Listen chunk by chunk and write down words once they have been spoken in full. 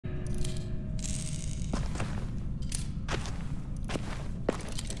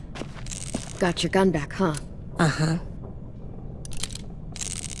Got your gun back, huh? Uh-huh.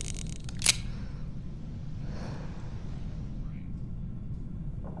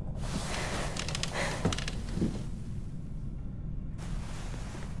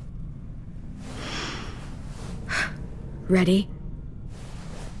 Ready?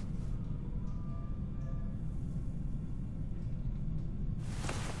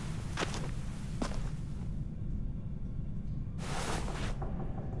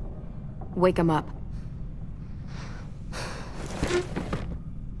 Wake him up.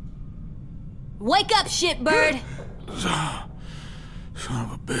 Wake up, shitbird! Son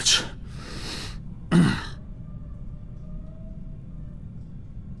of a bitch.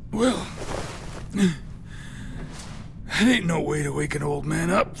 Well, that ain't no way to wake an old man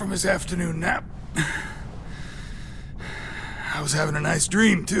up from his afternoon nap. I was having a nice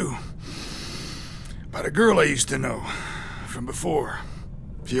dream, too. About a girl I used to know from before.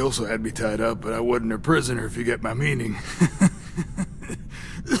 She also had me tied up, but I wasn't her prisoner, if you get my meaning.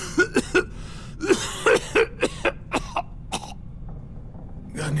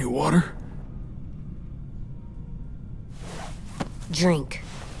 Got any water? Drink.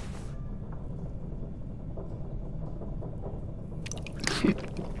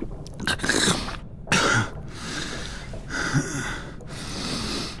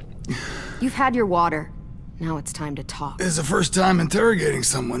 You've had your water. Now it's time to talk. It's the first time interrogating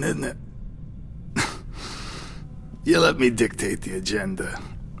someone, isn't it? You let me dictate the agenda.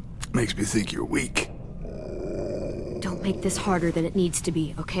 Makes me think you're weak. Don't make this harder than it needs to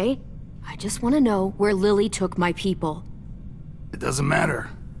be, okay? I just want to know where Lily took my people. It doesn't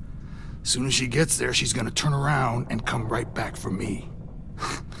matter. As soon as she gets there, she's gonna turn around and come right back for me.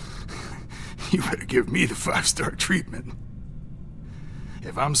 You better give me the 5-star treatment.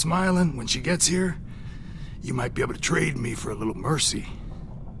 If I'm smiling when she gets here, you might be able to trade me for a little mercy.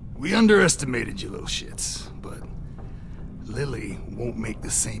 We underestimated you little shits, but Lily won't make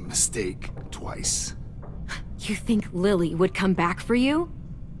the same mistake twice. You think Lily would come back for you?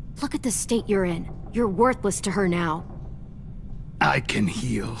 Look at the state you're in. You're worthless to her now. I can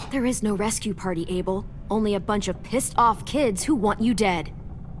heal. There is no rescue party, Abel. Only a bunch of pissed-off kids who want you dead.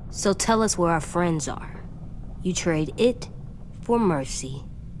 So tell us where our friends are. You trade it for mercy.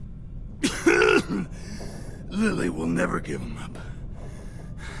 Lily will never give him up.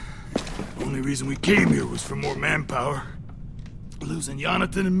 The only reason we came here was for more manpower. Losing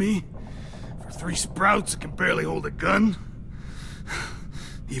Jonathan and me for 3 sprouts that can barely hold a gun.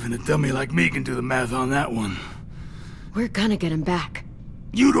 Even a dummy like me can do the math on that one. We're gonna get him back.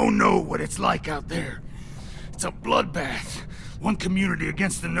 You don't know what it's like out there. It's a bloodbath. One community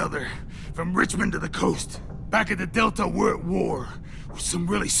against another. From Richmond to the coast. Back at the Delta, we're at war. With some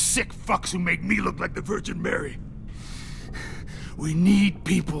really sick fucks who make me look like the Virgin Mary. We need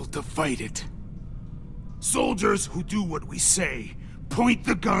people to fight it. Soldiers who do what we say. Point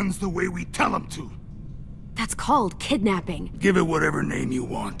the guns the way we tell them to. That's called kidnapping. Give it whatever name you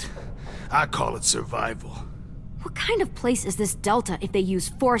want. I call it survival. What kind of place is this Delta if they use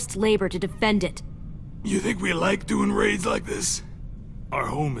forced labor to defend it? You think we like doing raids like this? Our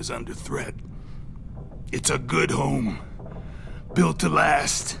home is under threat. It's a good home. Built to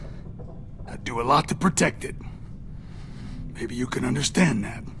last. I'd do a lot to protect it. Maybe you can understand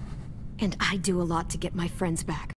that. And I do a lot to get my friends back.